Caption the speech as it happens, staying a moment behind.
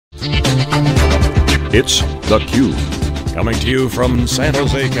It's theCUBE, coming to you from San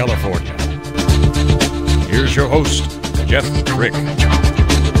Jose, California. Here's your host, Jeff Frick.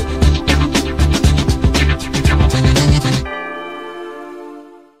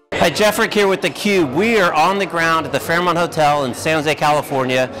 Hi, Jeff Frick here with theCUBE. We are on the ground at the Fairmont Hotel in San Jose,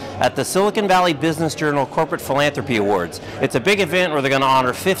 California at the Silicon Valley Business Journal Corporate Philanthropy Awards. It's a big event where they're going to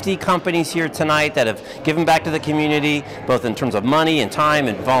honor 50 companies here tonight that have given back to the community, both in terms of money and time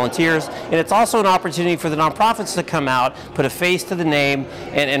and volunteers. And it's also an opportunity for the nonprofits to come out, put a face to the name,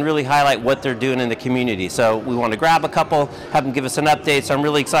 and really highlight what they're doing in the community. So we want to grab a couple, have them give us an update. So I'm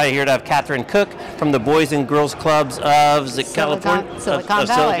really excited here to have Catherine Cook from the Boys and Girls Clubs of Silicon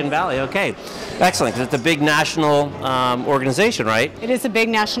Valley. Okay, excellent, because it's a big national organization, right? It is a big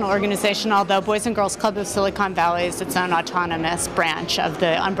national organization, although Boys and Girls Club of Silicon Valley is its own autonomous branch of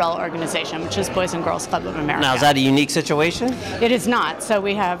the umbrella organization, which is Boys and Girls Club of America. Now, is that a unique situation? It is not. So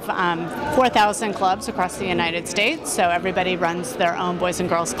we have 4,000 clubs across the United States, so everybody runs their own Boys and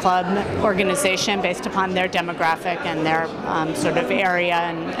Girls Club organization based upon their demographic and their sort of area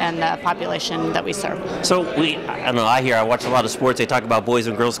and the population that we serve. So I don't know, I watch a lot of sports, they talk about Boys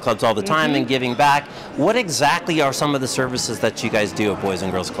and Girls Clubs all the time and giving back. What exactly are some of the services that you guys do at Boys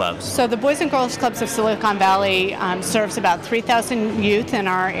and Girls Clubs? So the Boys and Girls Clubs of Silicon Valley serves about 3,000 youth in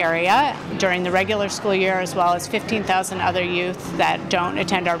our area during the regular school year, as well as 15,000 other youth that don't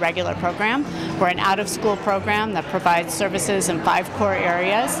attend our regular program. We're an out-of-school program that provides services in 5 core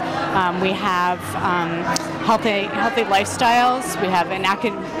areas. We have healthy lifestyles. We have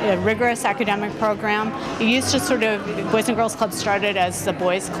a rigorous academic program. It used to sort of, Boys and Girls Club started as the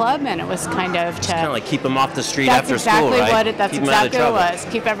boys club, and it was kind of to... kind of like keep them off the street after school, right? That's exactly what it was.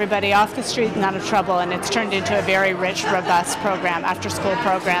 Keep everybody off the street and out of trouble, and it's turned into a very rich, robust program, after-school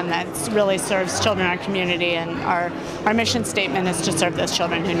program that really serves children in our community, and our mission statement is to serve those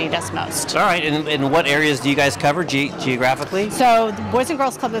children who need us most. All right, and what areas do you guys cover geographically? So the Boys and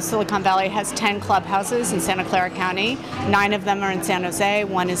Girls Club of Silicon Valley has 10 clubhouses in Santa Clara County. 9 of them are in San Jose,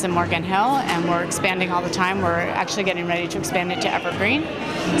 1 is in Morgan Hill, and we're expanding all the time. We're actually getting ready to expand it to Evergreen.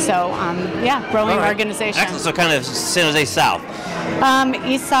 So, yeah, growing organization. Excellent. So kind of San Jose South.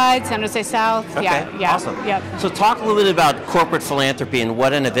 East Side, San Jose South. Okay. Yeah. Awesome. Yep. So talk a little bit about corporate philanthropy and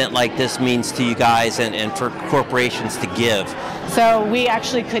what an event like this means to you guys and for corporations to give. So we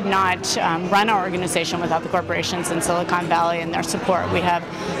actually could not run our organization without the corporations in Silicon Valley and their support. We have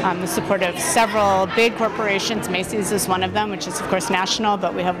the support of several big corporations. Macy's is one of them, which is of course national,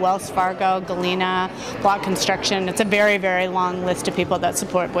 but we have Wells Fargo, Galena, Block Construction. It's a very, very long list of people that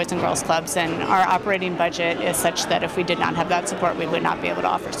support Boys and Girls Clubs, and our operating budget is such that if we did not have that support, we would not be able to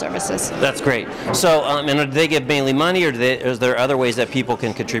offer services. That's great. So, and do they give mainly money, or is there other ways that people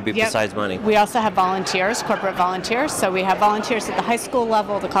can contribute besides money? We also have volunteers, corporate volunteers. So we have volunteers at the high school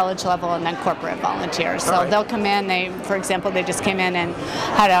level, the college level, and then corporate volunteers. So they'll come in, for example, they just came in and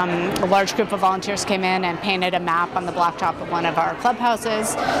had a large group of volunteers came in and painted a map on the blacktop of one of our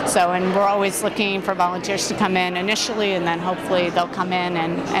clubhouses. So, and we're always looking for volunteers to come in initially, and then hopefully they'll come in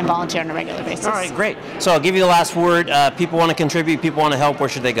and volunteer on a regular basis. All right, great. So I'll give you the last word. People want to contribute, people want to help, where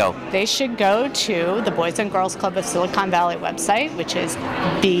should they go? They should go to the Boys and Girls Club of Silicon Valley website, which is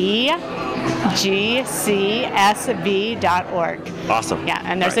bgcsv.org. Awesome. Yeah,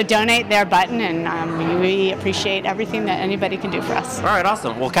 and there's a donate there button, and we appreciate everything that anybody can do for us. All right,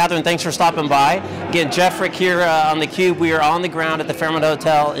 awesome. Well, Catherine, thanks for stopping by. Again, Jeff Frick here on theCUBE. We are on the ground at the Fairmont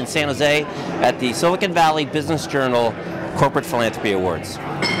Hotel in San Jose at the Silicon Valley Business Journal Corporate Philanthropy Awards.